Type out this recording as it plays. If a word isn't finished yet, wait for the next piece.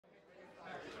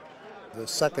The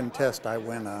second test I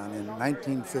went on in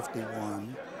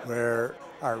 1951, where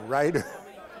our writer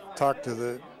talked to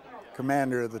the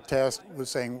commander of the test, was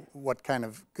saying what kind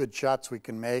of good shots we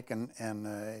can make, and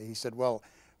he said, well,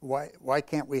 why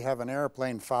can't we have an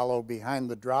airplane follow behind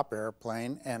the drop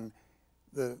airplane, and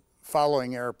the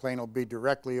following airplane will be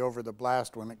directly over the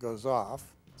blast when it goes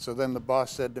off. So then the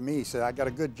boss said to me, he said, I got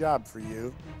a good job for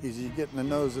you. He said, you get in the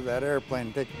nose of that airplane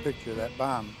and take a picture of that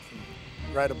bomb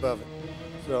from right above it.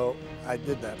 So I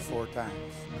did that 4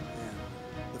 times.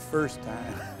 And the first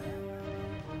time,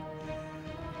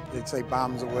 they'd say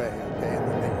bombs away, okay,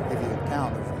 and then they give you a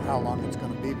count of how long it's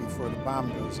going to be before the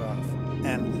bomb goes off.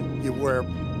 And you wear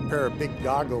a pair of big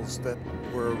goggles that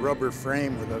were a rubber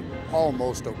frame with an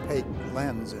almost opaque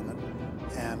lens in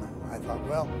it. And I thought,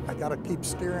 well, I got to keep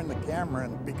steering the camera,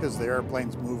 and because the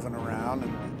airplane's moving around,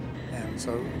 and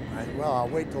so I'll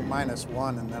wait till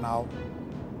 -1 and then I'll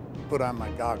put on my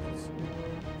goggles.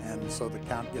 And so the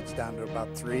count gets down to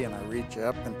about 3, and I reach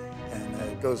up, and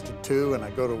it goes to 2, and I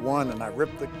go to 1, and I rip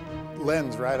the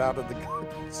lens right out of the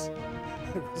goggles.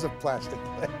 It was a plastic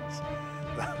lens.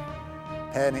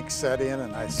 Panic set in,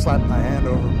 and I slapped my hand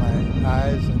over my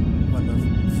eyes, and when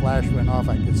the flash went off,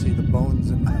 I could see the bones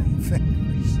in my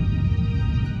fingers.